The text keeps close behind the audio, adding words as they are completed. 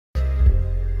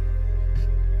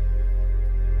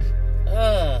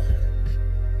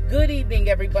Good evening,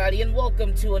 everybody, and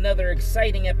welcome to another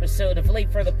exciting episode of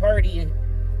Late for the Party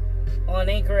on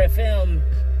Anchor FM,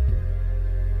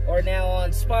 or now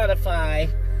on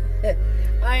Spotify.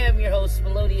 I am your host,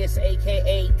 Melodious,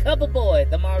 aka Cubba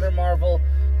the Modern Marvel,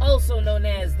 also known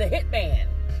as the Hitman,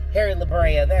 Harry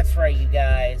LaBrea. That's right, you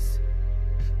guys.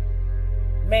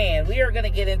 Man, we are going to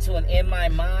get into an In My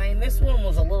Mind. This one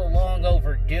was a little long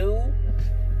overdue,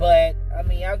 but,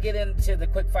 I'll get into the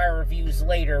quickfire reviews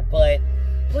later, but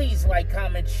please like,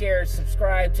 comment, share,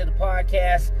 subscribe to the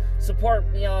podcast. Support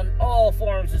me on all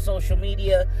forms of social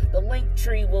media. The link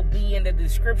tree will be in the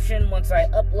description once I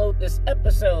upload this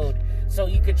episode. So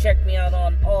you can check me out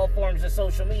on all forms of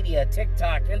social media.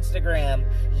 TikTok, Instagram,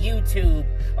 YouTube.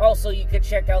 Also, you can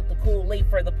check out the cool Late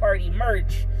for the Party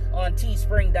merch on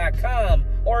teespring.com.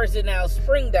 Or is it now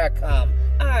spring.com?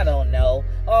 I don't know.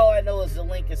 All I know is the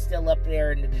link is still up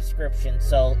there in the description.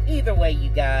 So either way, you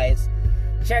guys,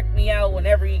 check me out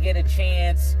whenever you get a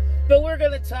chance. But we're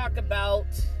going to talk about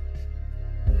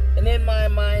an In My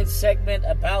Mind segment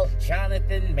about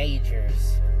Jonathan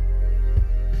Majors.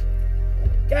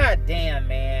 God damn,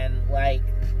 man. Like,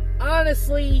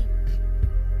 honestly,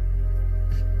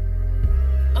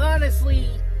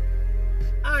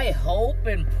 I hope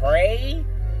and pray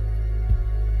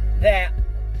that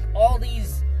all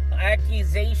these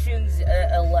accusations,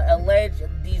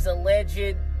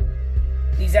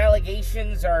 these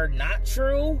allegations are not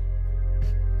true,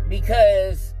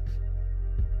 because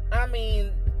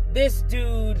this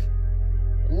dude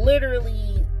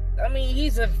literally,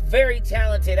 he's a very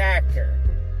talented actor.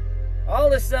 All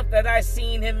the stuff that I've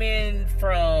seen him in,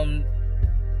 from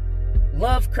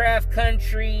Lovecraft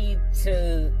Country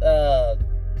to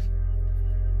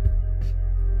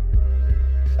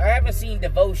I haven't seen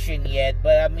Devotion yet,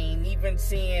 but I didn't even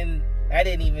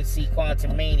see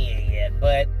Quantum Mania yet,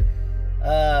 but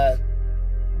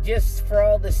just for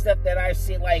all the stuff that I've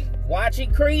seen, like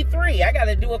watching Creed 3, I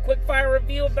gotta do a quick fire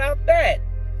review about that.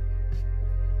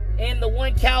 And the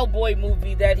one cowboy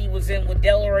movie that he was in with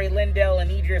Delroy Lindo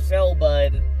and Idris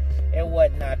Elba and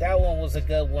whatnot, that one was a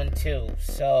good one too.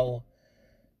 So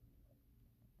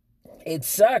it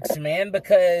sucks, man,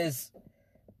 because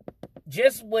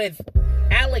just with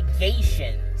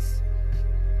allegations,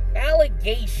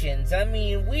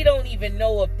 we don't even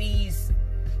know if this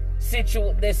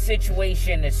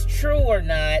situation is true or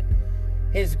not.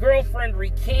 His girlfriend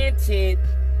recanted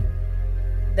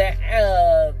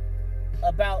that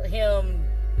about him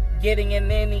getting in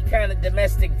any kind of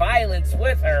domestic violence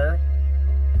with her.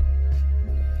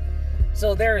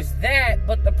 So there's that,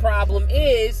 but the problem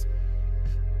is,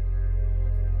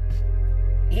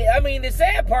 the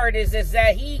sad part is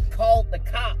that he called the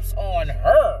cops on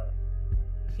her.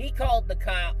 He called the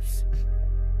cops,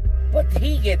 but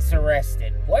he gets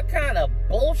arrested. What kind of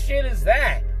bullshit is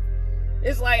that?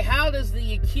 It's like, how does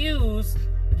the accused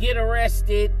get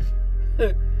arrested?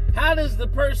 How does the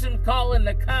person calling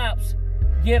the cops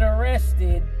get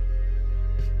arrested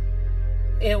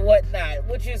and whatnot?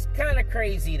 Which is kind of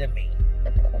crazy to me.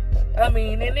 And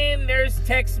then there's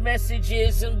text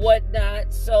messages and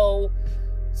whatnot. So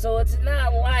it's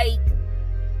not like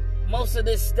most of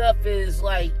this stuff is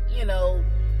like, you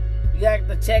got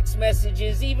the text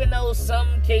messages, even though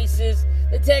some cases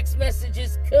the text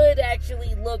messages could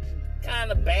actually look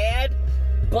kind of bad,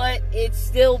 but it's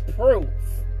still proof.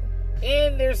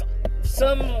 And there's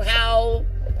somehow,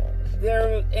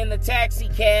 they're in the taxi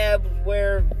cab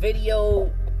where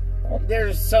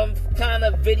there's some kind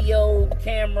of video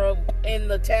camera in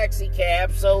the taxi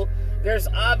cab, so there's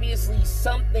obviously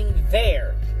something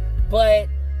there. But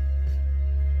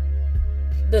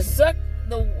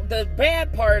the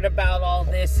bad part about all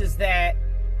this is that,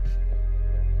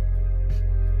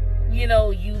 you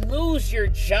lose your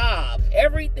job.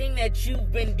 Everything that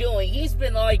you've been doing, he's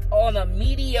been like on a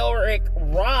meteoric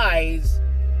rise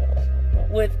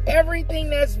with everything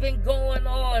that's been going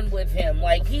on with him.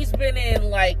 Like, he's been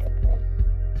in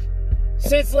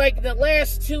since the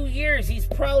last 2 years, he's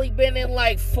probably been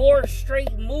in 4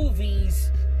 straight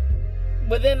movies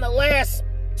within the last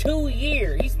 2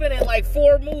 years. He's been in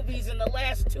 4 movies in the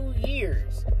last 2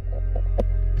 years.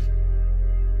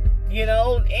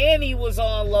 And he was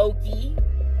on Loki,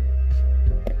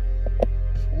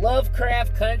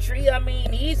 Lovecraft Country.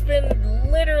 He's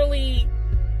been literally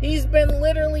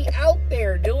out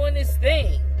there doing his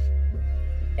thing.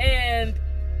 And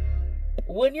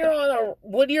when you're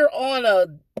on a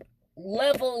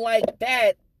level like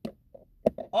that,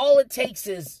 all it takes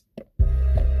is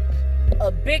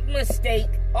a big mistake.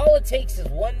 All it takes is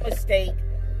one mistake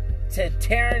to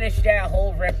tarnish that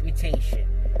whole reputation.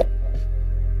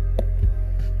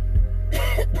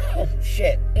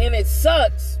 Shit. And it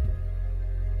sucks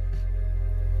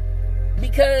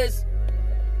because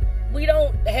we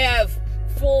don't have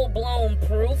full-blown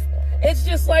proof. It's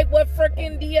just like what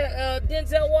frickin'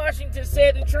 Denzel Washington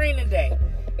said in Training Day.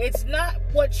 It's not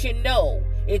what you know,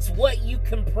 it's what you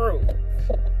can prove.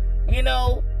 You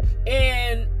know,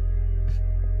 and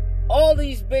all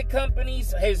these big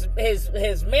companies, his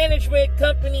management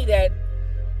company that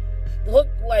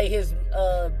looked like his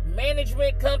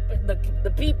management company,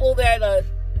 the people that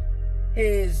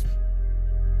his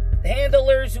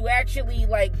handlers who actually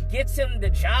like gets him the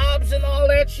jobs and all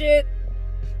that shit,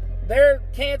 they're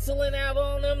canceling out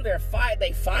on him.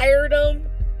 They fired him.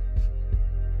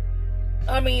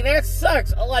 I mean, that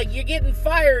sucks. Like, you're getting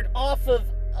fired off of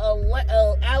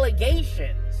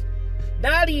allegations,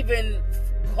 not even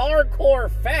hardcore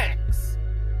facts.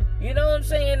 You know what I'm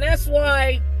saying? That's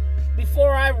why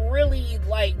before I really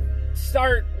like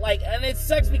start like, and it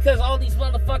sucks because all these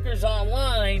motherfuckers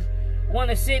online want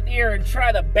to sit here and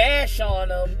try to bash on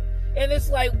them, and it's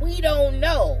like, we don't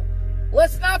know.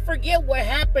 Let's not forget what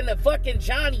happened to fucking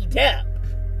Johnny Depp.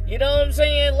 You know what I'm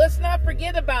saying? Let's not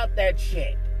forget about that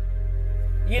shit.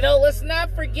 You know, let's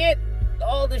not forget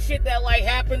all the shit that like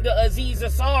happened to Aziz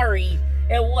Ansari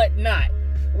and whatnot,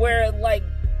 where like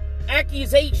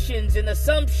accusations and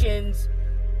assumptions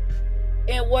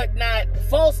and whatnot,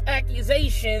 false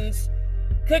accusations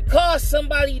could cost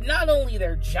somebody not only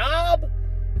their job,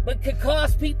 but could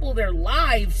cost people their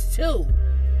lives too.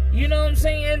 You know what I'm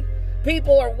saying?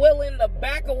 People are willing to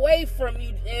back away from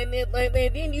you, and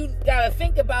then you gotta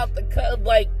think about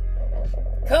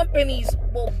companies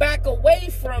will back away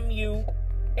from you,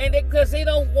 and because they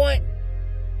don't want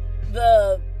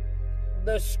the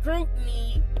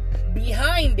scrutiny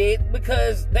behind it,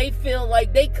 because they feel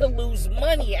like they could lose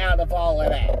money out of all of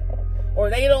that,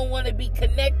 or they don't want to be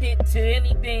connected to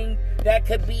anything that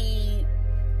could be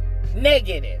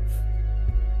negative,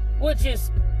 which is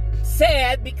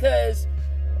sad because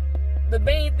the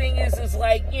main thing is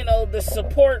like, you know, the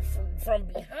support from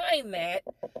behind that.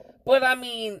 But I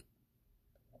mean,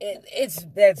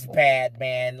 that's bad,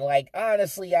 man. Like,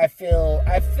 honestly, I feel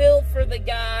for the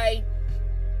guy,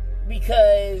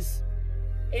 because,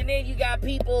 and then you got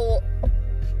people,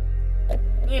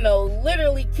 you know,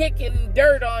 literally kicking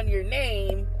dirt on your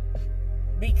name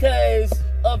because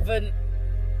of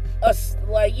alleged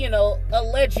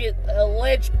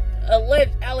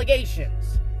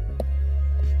allegations.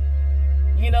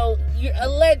 You know,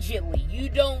 allegedly, you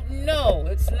don't know.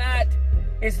 It's not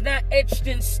etched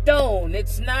in stone.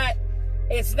 It's not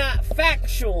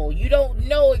factual. You don't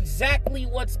know exactly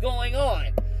what's going on.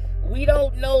 We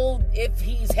don't know if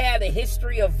he's had a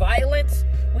history of violence.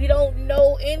 We don't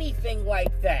know anything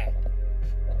like that.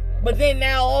 But then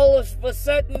now all of a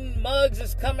sudden Muggs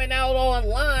is coming out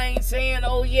online saying,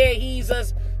 oh yeah, he's a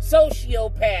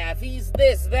sociopath. He's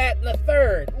this, that, and the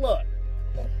third. Look,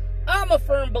 I'm a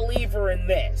firm believer in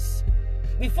this.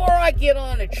 Before I get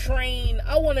on a train,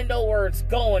 I want to know where it's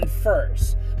going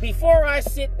first. Before I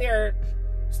sit there,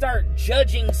 start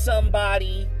judging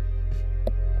somebody,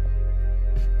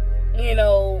 you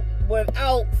know,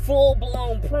 without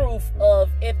full-blown proof of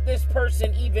if this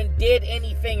person even did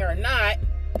anything or not.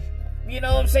 You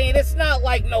know what I'm saying? It's not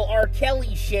like no R.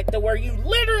 Kelly shit to where you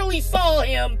literally saw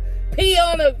him pee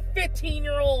on a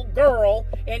 15-year-old girl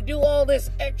and do all this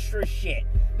extra shit.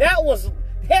 That was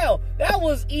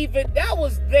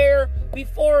there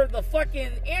before the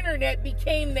fucking internet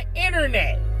became the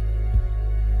internet.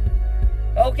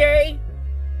 Okay?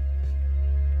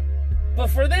 But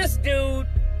for this dude,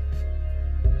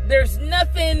 there's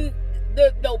nothing,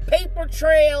 no paper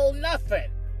trail, nothing.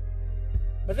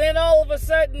 But then all of a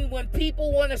sudden, when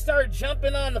people want to start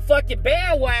jumping on the fucking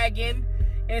bandwagon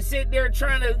and sit there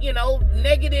trying to, you know,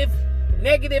 negative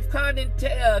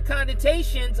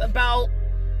connotations about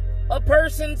a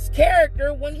person's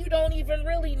character when you don't even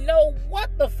really know what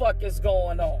the fuck is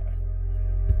going on.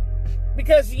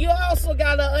 Because you also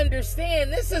got to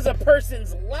understand, this is a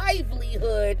person's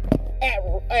livelihood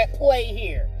at play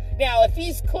here. Now, if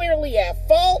he's clearly at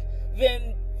fault,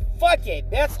 then fuck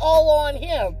it. That's all on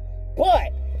him.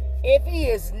 But if he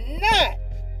is not,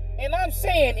 and I'm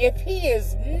saying if he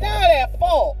is not at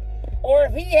fault, or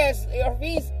if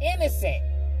he's innocent,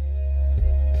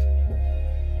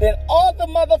 then all the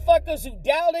motherfuckers who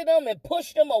doubted him and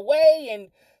pushed him away and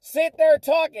sit there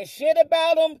talking shit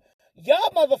about him,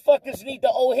 y'all motherfuckers need to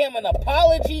owe him an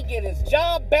apology, get his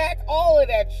job back, all of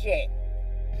that shit.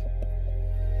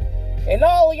 And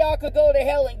all of y'all could go to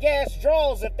hell and gas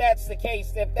draws if that's the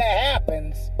case, if that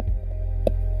happens.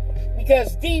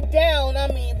 Because deep down, I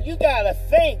mean, you gotta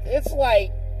think, it's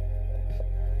like,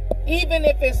 even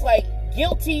if it's like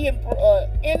guilty and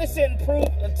innocent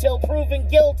until proven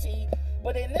guilty,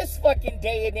 But in this fucking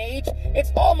day and age,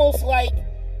 it's almost like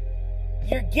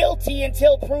you're guilty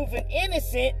until proven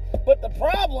innocent. But the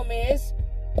problem is,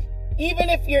 even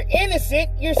if you're innocent,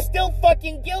 you're still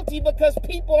fucking guilty because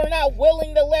people are not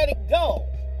willing to let it go.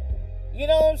 You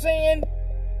know what I'm saying?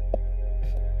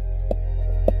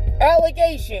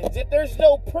 Allegations, if there's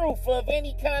no proof of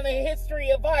any kind of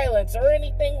history of violence or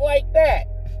anything like that.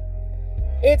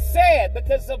 It's sad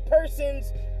because a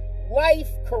person's life,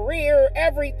 career,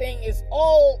 everything is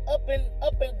all up and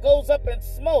goes up in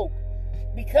smoke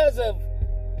because of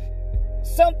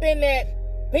something that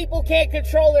people can't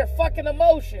control their fucking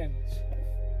emotions.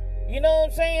 You know what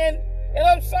I'm saying? And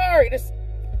I'm sorry to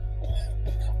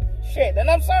shit, and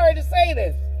I'm sorry to say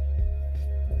this.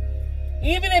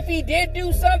 Even if he did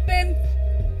do something,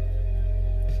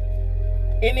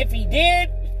 and if he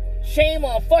did, shame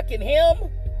on fucking him.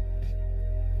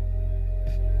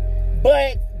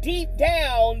 But deep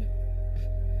down,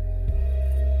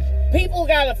 people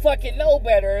gotta fucking know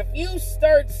better. If you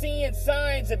start seeing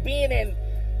signs of being in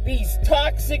these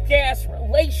toxic ass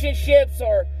relationships,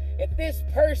 or if this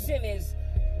person is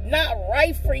not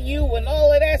right for you and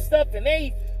all of that stuff, and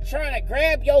they trying to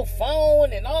grab your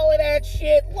phone and all of that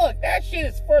shit, look, that shit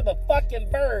is for the fucking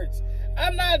birds.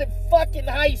 I'm not in fucking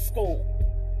high school.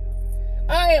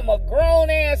 I am a grown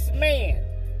ass man.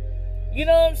 You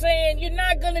know what I'm saying? You're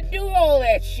not gonna do all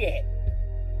that shit.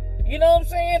 You know what I'm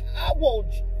saying? I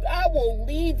will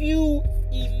leave you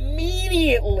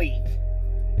immediately.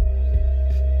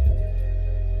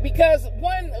 Because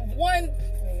one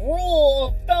rule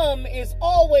of thumb is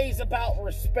always about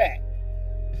respect.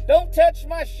 Don't touch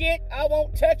my shit, I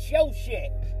won't touch your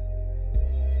shit.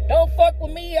 Don't fuck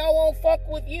with me, I won't fuck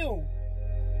with you.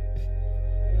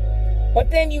 But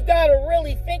then you gotta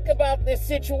really think about this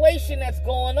situation that's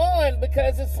going on,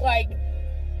 because it's like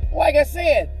I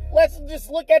said, let's just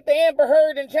look at the Amber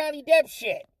Heard and Johnny Depp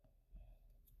shit.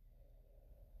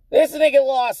 This nigga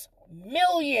lost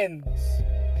millions.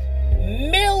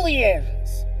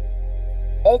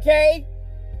 Okay?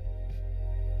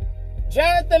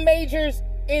 Jonathan Majors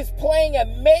is playing a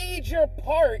major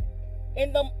part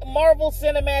in the Marvel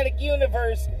Cinematic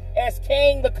Universe as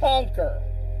Kang the Conqueror.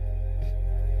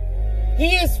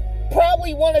 He is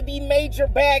probably one of the major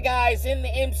bad guys in the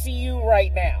MCU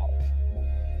right now.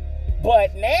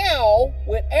 But now,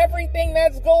 with everything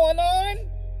that's going on,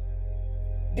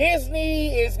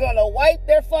 Disney is going to wipe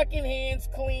their fucking hands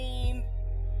clean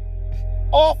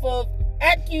off of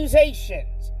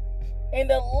accusations and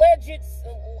alleged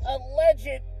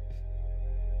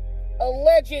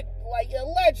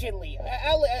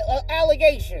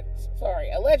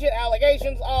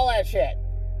allegations, all that shit.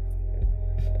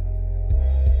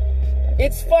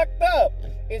 It's fucked up.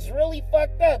 It's really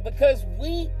fucked up because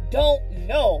we don't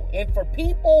know. And for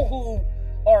people who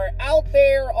are out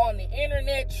there on the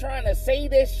internet trying to say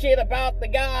this shit about the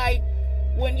guy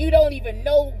when you don't even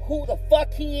know who the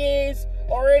fuck he is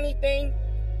or anything,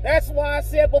 that's why I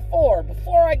said before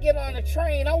I get on a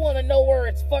train, I want to know where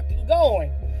it's fucking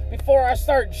going before I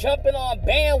start jumping on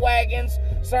bandwagons,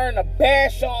 starting to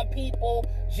bash on people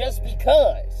just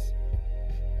because.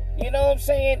 You know what I'm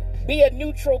saying? Be a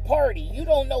neutral party. You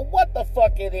don't know what the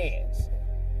fuck it is.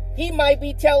 He might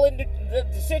be telling the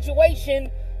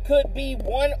situation could be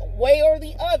one way or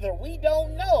the other. We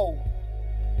don't know.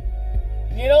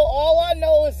 You know, all I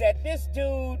know is that this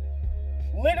dude,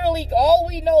 literally all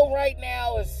we know right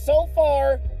now is so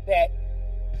far that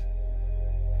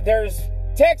there's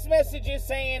text messages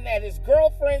saying that his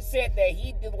girlfriend said that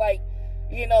he did, like,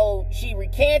 you know, she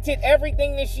recanted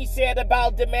everything that she said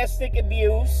about domestic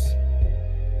abuse.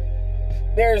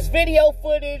 There's video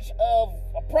footage of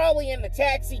probably in the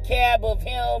taxi cab of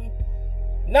him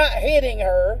not hitting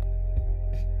her.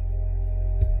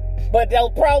 But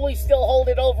they'll probably still hold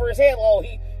it over his head. Oh,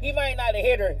 he might not have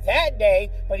hit her that day,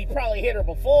 but he probably hit her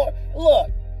before. Look,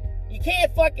 you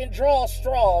can't fucking draw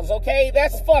straws, okay?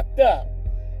 That's fucked up.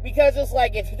 Because it's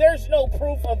like, if there's no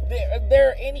proof of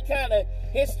there any kind of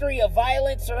history of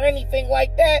violence or anything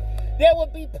like that, there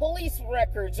would be police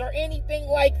records or anything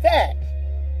like that.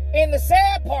 And the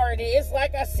sad part is,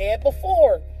 like I said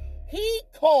before, he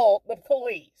called the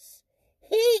police.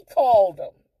 He called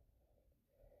them.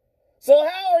 So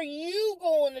how are you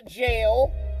going to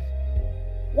jail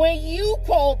when you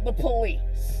called the police?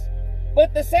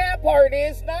 But the sad part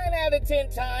is, 9 out of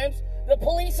 10 times, the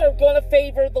police are going to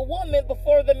favor the woman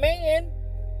before the man,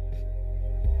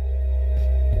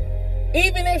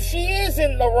 even if she is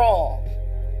in the wrong.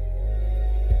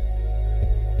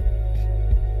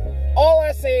 All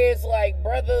I say is, like,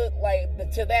 brother,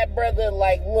 like, to that brother,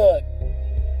 like, look,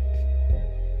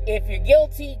 if you're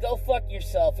guilty, go fuck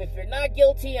yourself. If you're not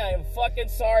guilty, I am fucking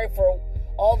sorry for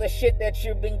all the shit that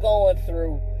you've been going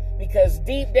through. Because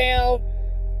deep down,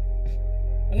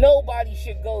 nobody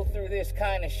should go through this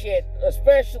kind of shit,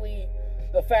 especially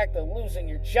the fact of losing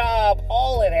your job,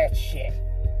 all of that shit.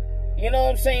 You know what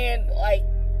I'm saying? Like,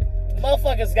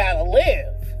 motherfuckers gotta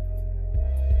live.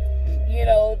 You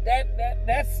know,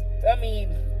 that's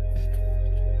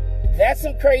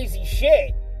some crazy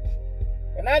shit.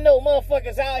 And I know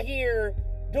motherfuckers out here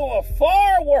doing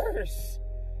far worse.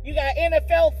 You got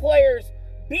NFL players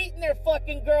beating their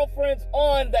fucking girlfriends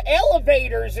on the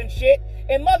elevators and shit,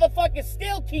 and motherfuckers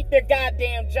still keep their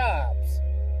goddamn jobs.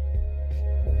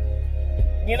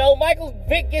 You know, Michael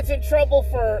Vick gets in trouble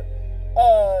for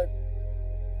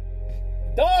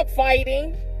dog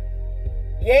fighting,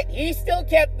 yet he still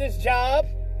kept his job.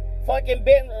 Fucking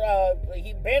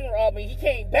he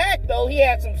came back though. He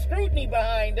had some scrutiny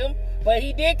behind him, but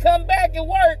he did come back and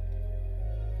work.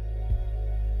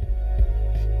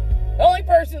 The only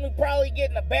person who probably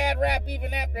getting a bad rap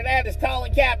even after that is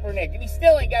Colin Kaepernick, and he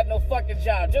still ain't got no fucking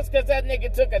job just because that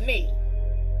nigga took a knee.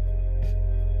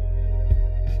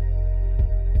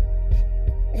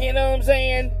 You know what I'm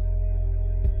saying?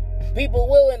 People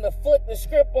willing to flip the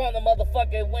script on the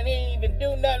motherfucker when he ain't even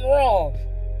do nothing wrong.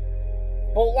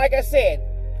 But like I said,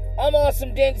 I'm on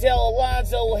some Denzel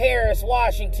Alonzo Harris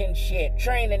Washington shit,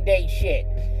 training day shit.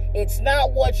 It's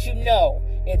not what you know,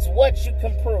 it's what you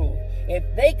can prove. If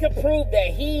they could prove that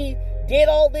he did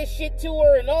all this shit to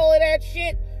her and all of that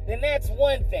shit, then that's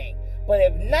one thing. But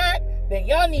if not, then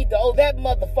y'all need to owe that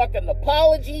motherfucker an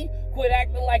apology, quit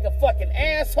acting like a fucking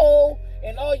asshole,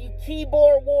 and all you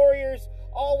keyboard warriors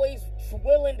always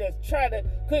willing to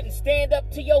couldn't stand up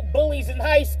to your bullies in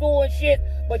high school and shit,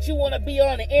 but you want to be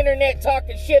on the internet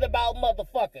talking shit about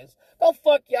motherfuckers. Go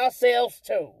fuck yourselves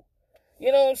too.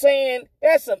 You know what I'm saying?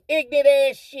 That's some ignorant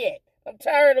ass shit. I'm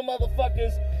tired of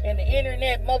motherfuckers and the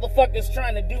internet motherfuckers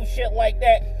trying to do shit like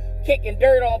that, kicking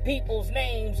dirt on people's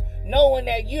names, knowing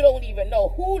that you don't even know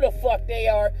who the fuck they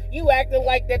are. You acting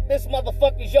like that this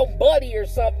motherfucker's your buddy or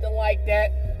something like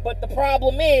that. But the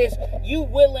problem is, you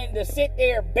willing to sit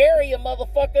there, bury a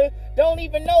motherfucker, don't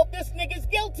even know if this nigga's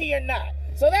guilty or not.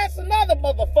 So that's another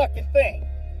motherfucking thing.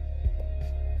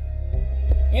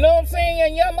 You know what I'm saying?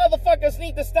 And y'all motherfuckers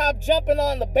need to stop jumping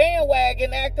on the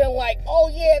bandwagon acting like, oh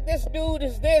yeah, this dude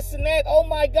is this and that, oh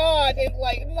my God. And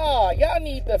like, nah, y'all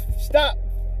need to stop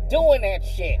doing that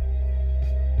shit.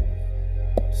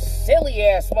 Silly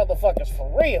ass motherfuckers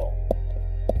for real.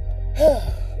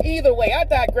 Either way, I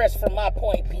digress from my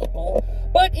point, people.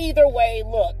 But either way,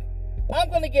 look, I'm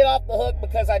going to get off the hook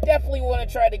because I definitely want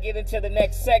to try to get into the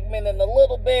next segment in a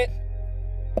little bit.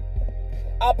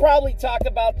 I'll probably talk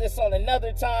about this on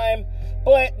another time,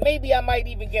 but maybe I might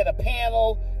even get a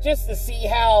panel just to see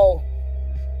how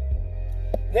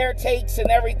their takes and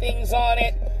everything's on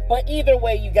it. But either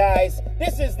way, you guys,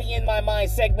 this is the In My Mind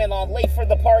segment on Late for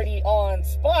the Party on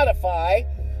Spotify.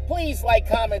 Please like,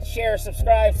 comment, share,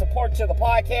 subscribe, support to the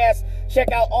podcast.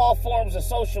 Check out all forms of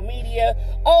social media.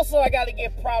 Also, I got to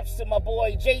give props to my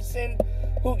boy Jason,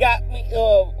 who got me,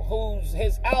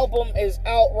 his album is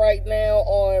out right now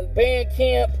on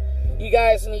Bandcamp. You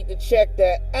guys need to check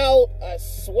that out. I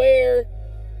swear,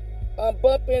 I'm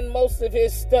bumping most of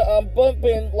his stuff. I'm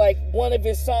bumping like one of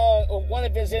his songs or one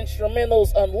of his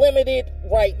instrumentals, Unlimited,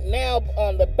 right now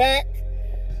on the back.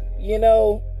 You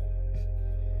know,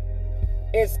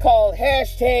 it's called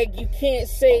 #You Can't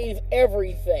Save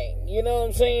Everything. You know what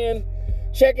I'm saying?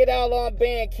 Check it out on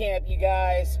Bandcamp, you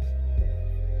guys.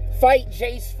 Fight,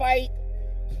 Jace, fight.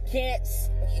 You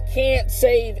can't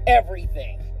save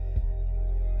everything.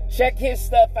 Check his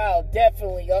stuff out,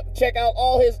 definitely. Check out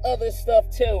all his other stuff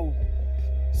too.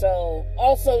 So,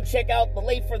 also check out the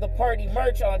Late for the Party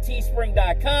merch on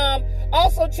teespring.com.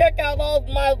 Also check out all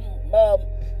my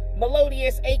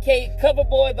Melodious, aka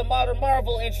Coverboy, the Modern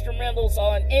Marvel instrumentals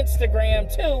on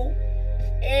Instagram too.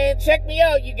 And check me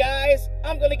out, you guys.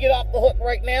 I'm going to get off the hook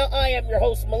right now. I am your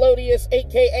host, Melodious,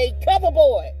 aka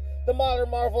Coverboy, the Modern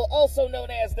Marvel, also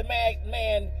known as the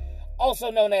Man,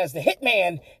 also known as the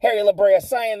Hitman, Harry LaBrea,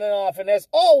 signing off. And as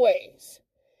always,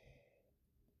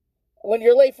 when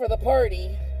you're late for the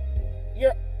party,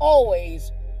 you're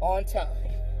always on time.